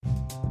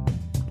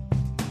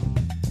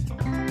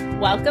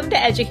Welcome to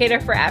Educator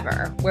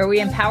Forever, where we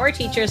empower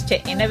teachers to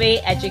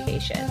innovate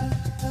education.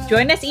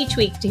 Join us each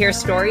week to hear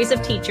stories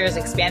of teachers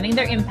expanding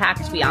their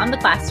impact beyond the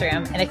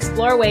classroom and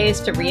explore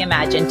ways to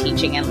reimagine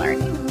teaching and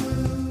learning.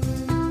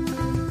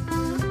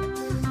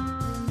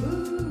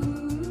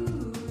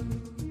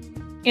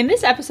 In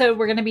this episode,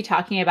 we're going to be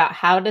talking about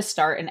how to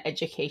start an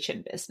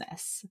education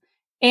business.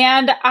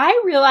 And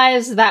I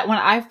realized that when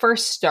I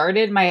first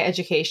started my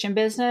education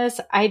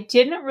business, I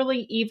didn't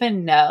really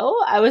even know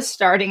I was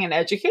starting an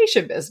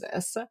education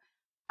business.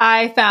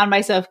 I found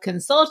myself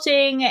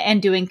consulting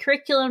and doing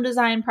curriculum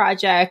design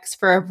projects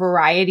for a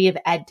variety of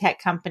ed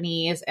tech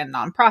companies and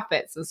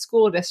nonprofits and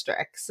school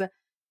districts.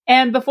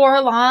 And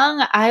before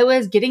long, I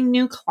was getting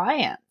new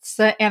clients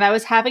and I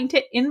was having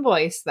to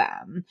invoice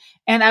them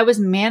and I was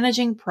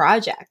managing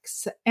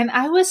projects and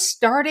I was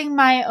starting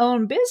my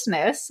own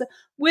business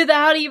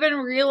without even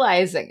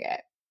realizing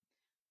it.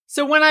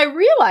 So when I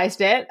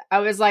realized it, I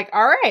was like,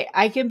 all right,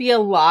 I can be a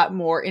lot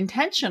more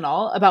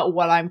intentional about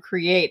what I'm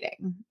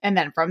creating. And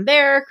then from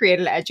there,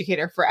 created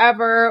Educator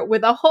Forever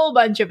with a whole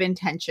bunch of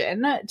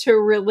intention to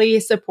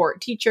really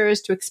support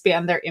teachers to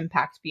expand their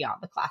impact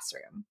beyond the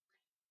classroom.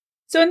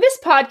 So in this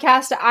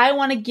podcast, I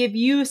want to give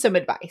you some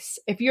advice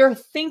if you're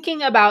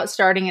thinking about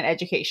starting an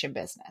education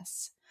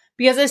business.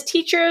 Because as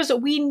teachers,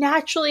 we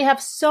naturally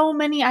have so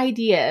many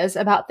ideas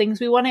about things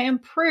we want to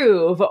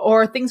improve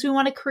or things we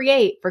want to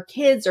create for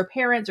kids or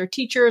parents or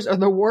teachers or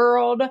the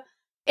world.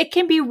 It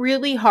can be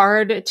really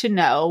hard to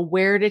know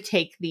where to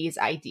take these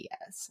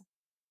ideas.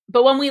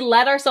 But when we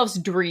let ourselves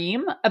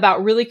dream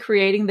about really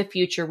creating the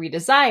future we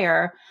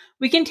desire,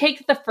 we can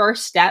take the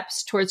first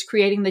steps towards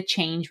creating the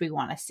change we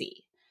want to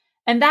see.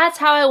 And that's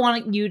how I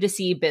want you to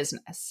see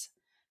business.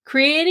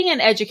 Creating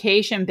an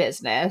education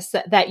business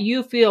that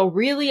you feel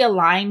really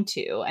aligned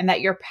to and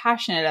that you're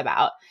passionate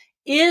about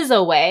is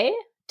a way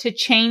to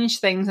change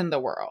things in the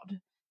world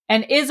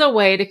and is a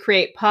way to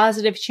create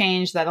positive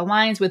change that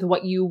aligns with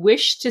what you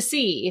wish to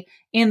see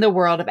in the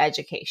world of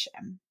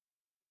education.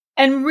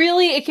 And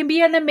really, it can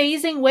be an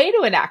amazing way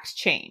to enact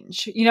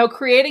change.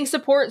 Creating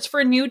supports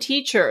for new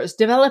teachers,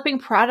 developing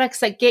products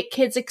that get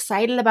kids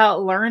excited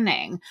about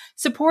learning,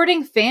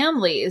 supporting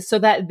families so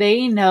that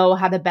they know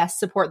how to best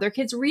support their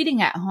kids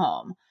reading at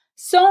home.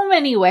 So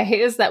many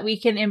ways that we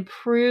can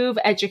improve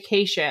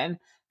education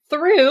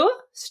through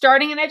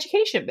starting an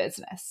education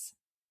business.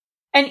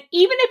 And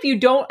even if you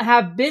don't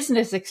have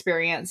business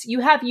experience, you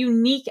have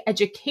unique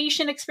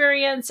education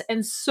experience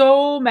and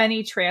so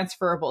many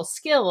transferable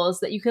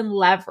skills that you can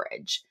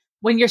leverage.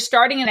 When you're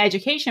starting an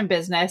education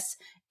business,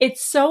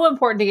 it's so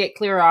important to get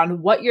clear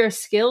on what your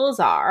skills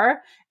are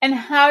and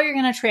how you're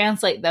going to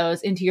translate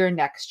those into your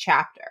next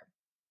chapter.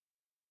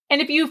 And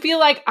if you feel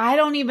like I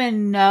don't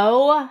even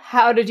know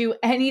how to do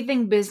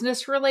anything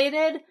business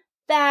related,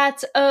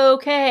 that's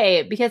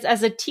okay, because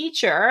as a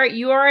teacher,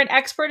 you are an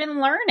expert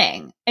in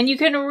learning and you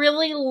can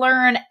really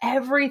learn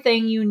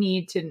everything you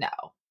need to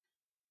know.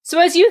 So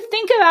as you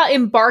think about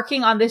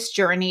embarking on this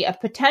journey of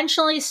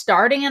potentially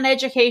starting an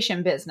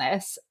education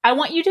business, I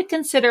want you to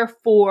consider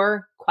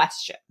 4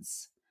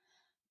 questions.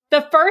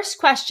 The first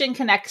question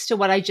connects to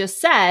what I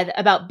just said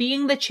about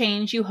being the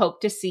change you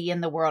hope to see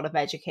in the world of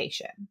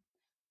education.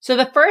 So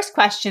the first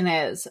question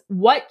is,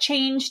 what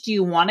change do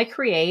you want to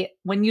create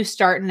when you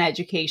start an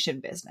education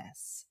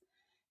business?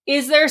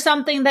 Is there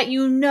something that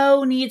you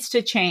know needs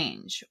to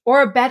change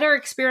or a better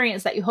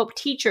experience that you hope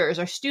teachers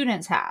or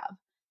students have?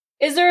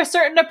 Is there a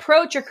certain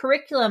approach or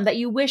curriculum that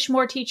you wish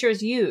more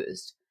teachers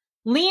used?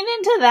 Lean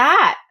into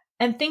that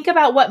and think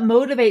about what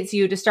motivates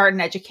you to start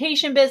an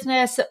education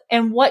business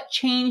and what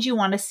change you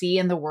want to see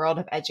in the world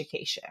of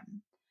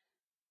education.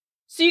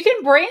 So you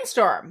can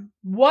brainstorm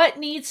what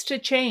needs to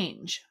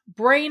change,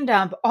 brain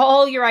dump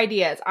all your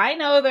ideas. I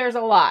know there's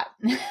a lot.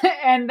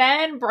 And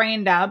then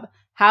brain dump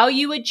how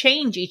you would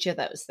change each of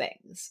those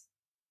things.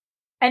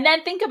 And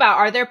then think about,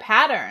 are there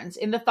patterns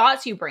in the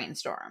thoughts you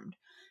brainstormed?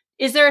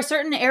 Is there a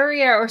certain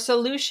area or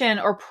solution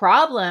or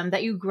problem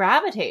that you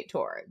gravitate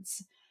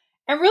towards?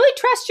 And really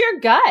trust your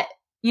gut.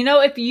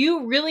 If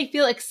you really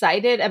feel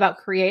excited about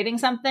creating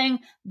something,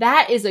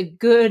 that is a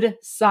good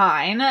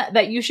sign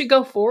that you should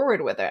go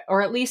forward with it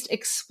or at least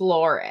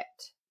explore it.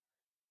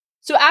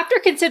 So after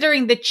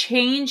considering the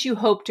change you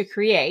hope to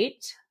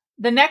create,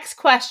 the next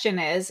question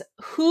is,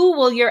 who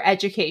will your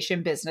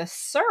education business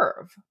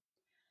serve?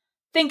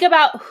 Think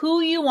about who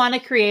you want to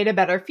create a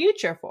better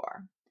future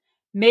for.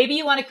 Maybe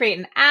you want to create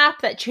an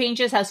app that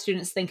changes how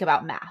students think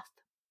about math.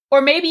 Or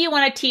maybe you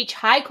want to teach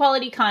high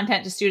quality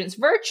content to students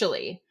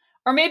virtually.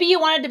 Or maybe you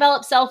want to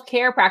develop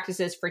self-care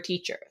practices for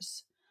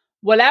teachers.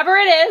 Whatever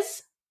it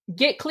is,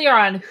 get clear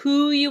on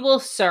who you will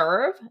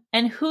serve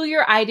and who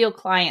your ideal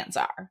clients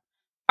are.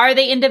 Are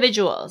they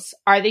individuals?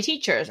 Are they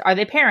teachers? Are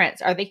they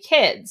parents? Are they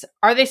kids?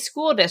 Are they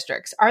school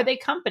districts? Are they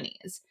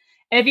companies?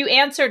 And if you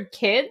answered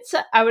kids,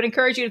 I would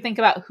encourage you to think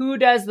about who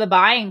does the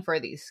buying for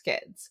these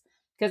kids.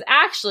 Because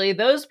actually,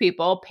 those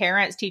people,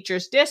 parents,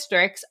 teachers,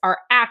 districts, are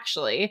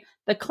actually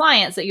the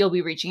clients that you'll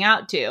be reaching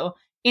out to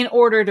in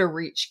order to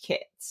reach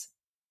kids.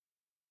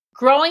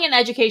 Growing an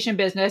education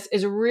business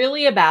is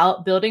really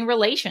about building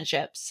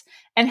relationships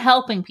and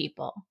helping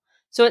people.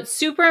 So it's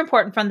super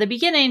important from the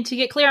beginning to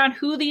get clear on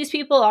who these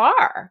people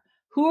are.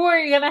 Who are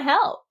you going to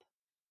help?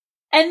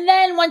 And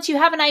then once you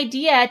have an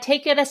idea,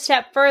 take it a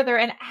step further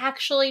and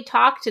actually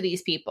talk to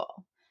these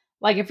people.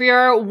 Like if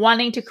you're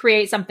wanting to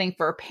create something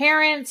for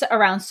parents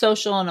around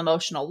social and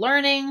emotional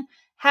learning,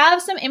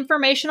 have some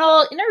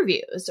informational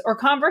interviews or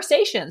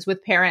conversations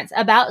with parents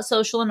about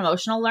social and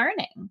emotional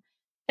learning.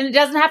 And it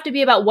doesn't have to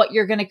be about what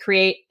you're going to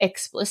create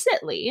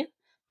explicitly,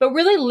 but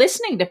really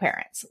listening to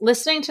parents,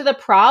 listening to the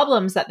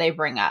problems that they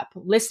bring up,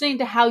 listening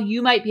to how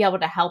you might be able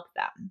to help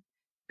them.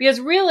 Because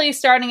really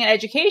starting an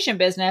education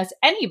business,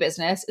 any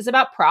business, is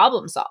about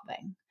problem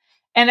solving.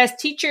 And as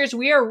teachers,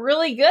 we are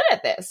really good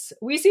at this.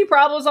 We see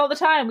problems all the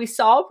time. We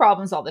solve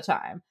problems all the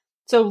time.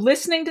 So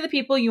listening to the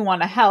people you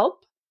want to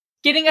help,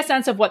 getting a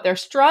sense of what they're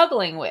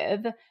struggling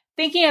with,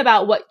 thinking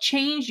about what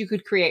change you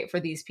could create for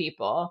these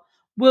people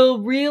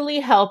will really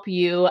help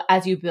you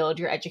as you build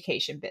your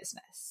education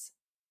business.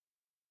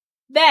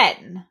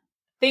 Then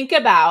think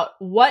about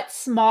what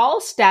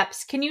small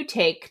steps can you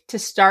take to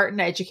start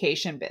an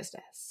education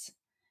business.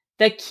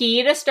 The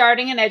key to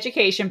starting an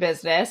education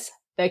business,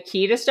 the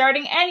key to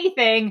starting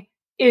anything,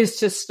 is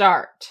to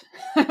start.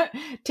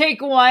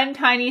 Take one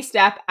tiny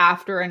step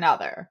after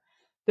another.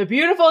 The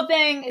beautiful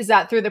thing is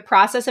that through the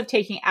process of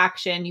taking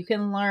action, you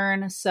can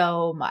learn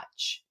so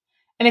much.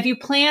 And if you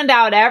planned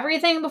out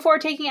everything before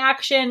taking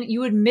action, you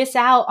would miss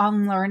out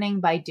on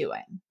learning by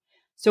doing.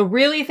 So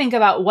really think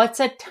about what's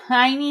a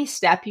tiny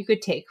step you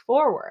could take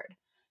forward.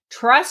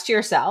 Trust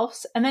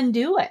yourselves and then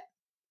do it.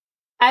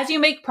 As you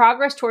make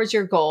progress towards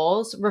your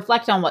goals,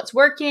 reflect on what's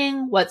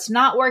working, what's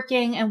not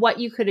working, and what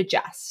you could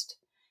adjust.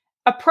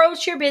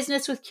 Approach your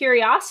business with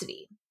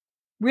curiosity.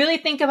 Really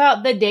think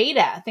about the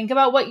data. Think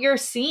about what you're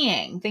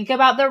seeing. Think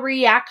about the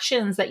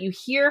reactions that you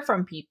hear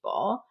from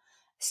people.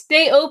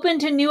 Stay open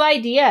to new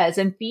ideas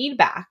and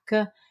feedback,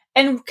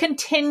 and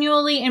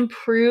continually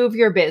improve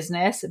your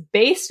business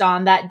based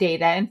on that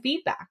data and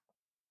feedback.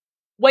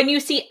 When you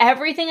see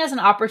everything as an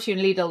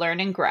opportunity to learn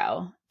and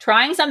grow,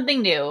 trying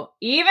something new,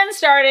 even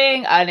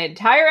starting an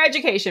entire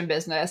education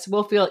business,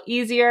 will feel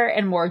easier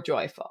and more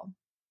joyful.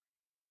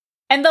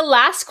 And the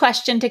last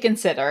question to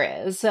consider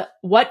is,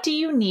 what do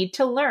you need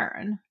to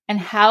learn, and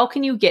how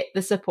can you get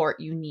the support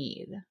you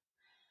need?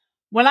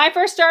 When I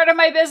first started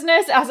my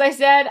business, as I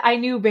said, I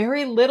knew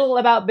very little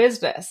about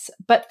business,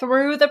 but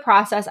through the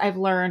process, I've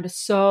learned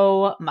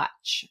so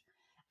much.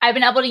 I've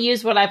been able to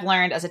use what I've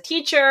learned as a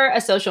teacher,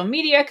 a social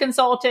media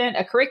consultant,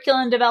 a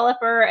curriculum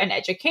developer, an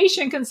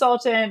education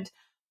consultant.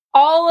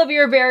 All of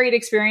your varied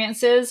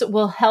experiences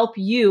will help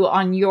you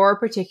on your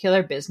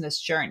particular business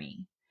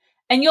journey.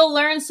 And you'll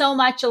learn so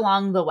much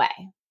along the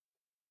way.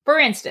 For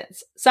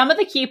instance, some of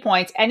the key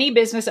points any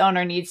business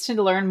owner needs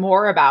to learn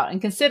more about and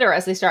consider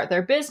as they start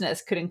their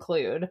business could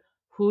include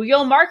who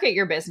you'll market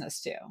your business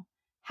to,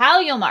 how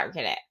you'll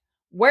market it,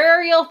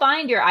 where you'll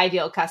find your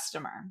ideal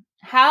customer,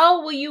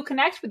 how will you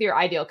connect with your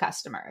ideal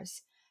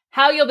customers,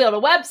 how you'll build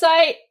a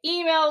website,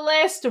 email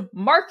list,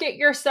 market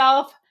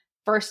yourself.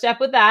 First step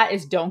with that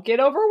is don't get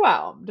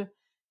overwhelmed.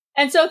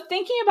 And so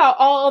thinking about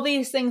all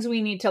these things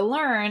we need to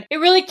learn, it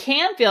really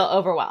can feel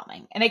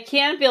overwhelming. And it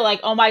can feel like,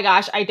 oh my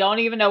gosh, I don't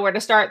even know where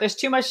to start. There's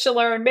too much to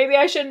learn. Maybe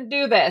I shouldn't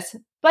do this.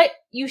 But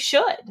you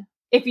should.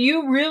 If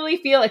you really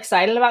feel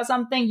excited about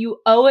something, you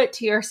owe it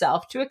to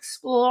yourself to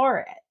explore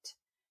it.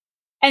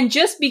 And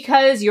just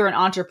because you're an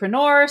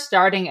entrepreneur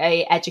starting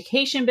an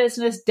education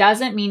business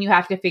doesn't mean you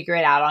have to figure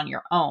it out on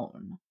your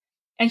own.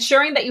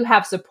 Ensuring that you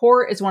have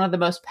support is one of the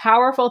most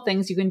powerful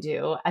things you can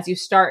do as you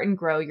start and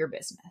grow your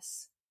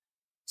business.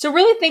 So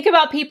really think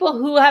about people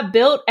who have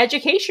built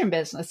education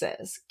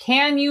businesses.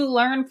 Can you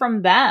learn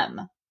from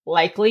them?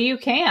 Likely you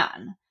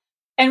can.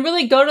 And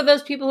really go to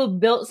those people who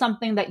built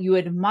something that you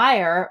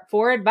admire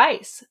for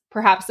advice.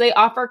 Perhaps they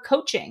offer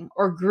coaching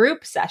or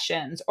group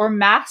sessions or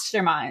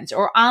masterminds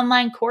or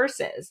online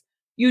courses.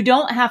 You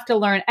don't have to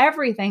learn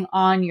everything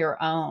on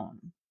your own.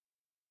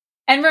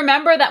 And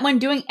remember that when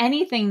doing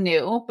anything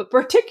new, but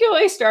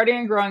particularly starting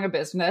and growing a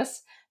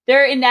business,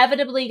 there are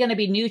inevitably going to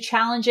be new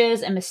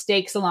challenges and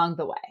mistakes along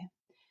the way.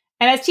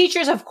 And as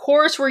teachers, of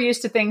course, we're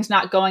used to things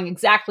not going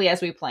exactly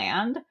as we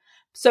planned.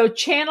 So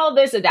channel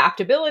this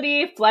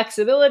adaptability,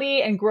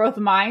 flexibility, and growth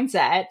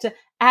mindset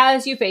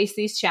as you face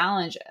these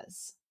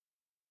challenges.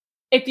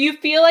 If you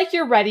feel like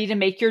you're ready to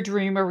make your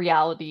dream a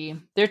reality,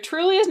 there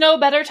truly is no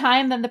better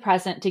time than the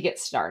present to get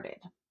started.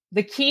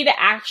 The key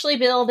to actually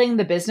building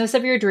the business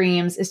of your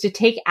dreams is to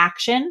take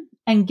action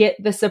and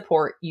get the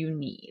support you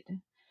need.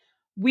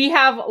 We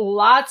have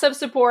lots of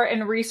support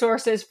and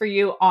resources for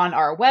you on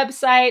our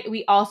website.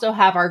 We also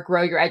have our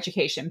Grow Your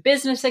Education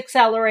Business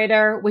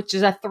Accelerator, which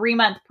is a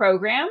 3-month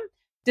program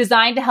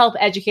designed to help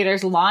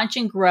educators launch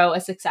and grow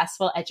a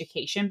successful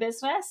education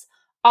business.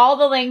 All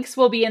the links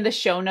will be in the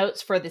show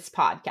notes for this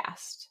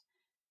podcast.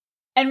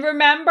 And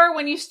remember,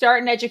 when you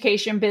start an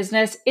education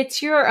business,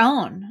 it's your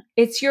own.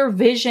 It's your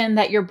vision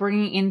that you're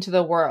bringing into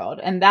the world,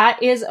 and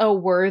that is a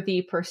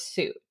worthy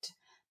pursuit.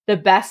 the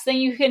best thing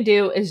you can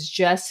do is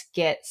just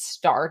get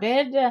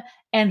started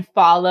and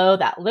follow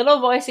that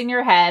little voice in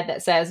your head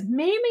that says,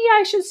 maybe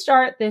I should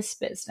start this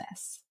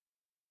business.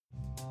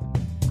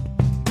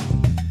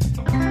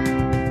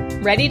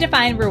 Ready to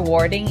find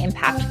rewarding,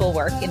 impactful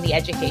work in the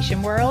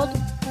education world?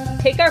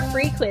 Take our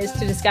free quiz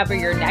to discover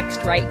your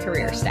next right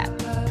career step.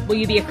 Will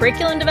you be a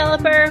curriculum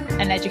developer,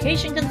 an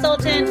education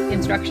consultant,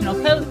 instructional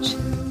coach?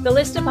 The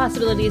list of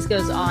possibilities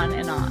goes on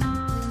and on.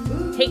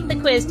 Take the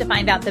quiz to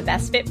find out the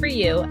best fit for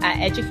you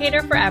at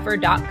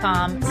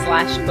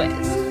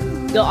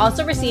educatorforever.com/quiz. You'll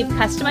also receive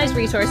customized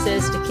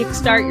resources to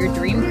kickstart your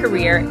dream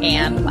career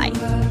and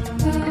life.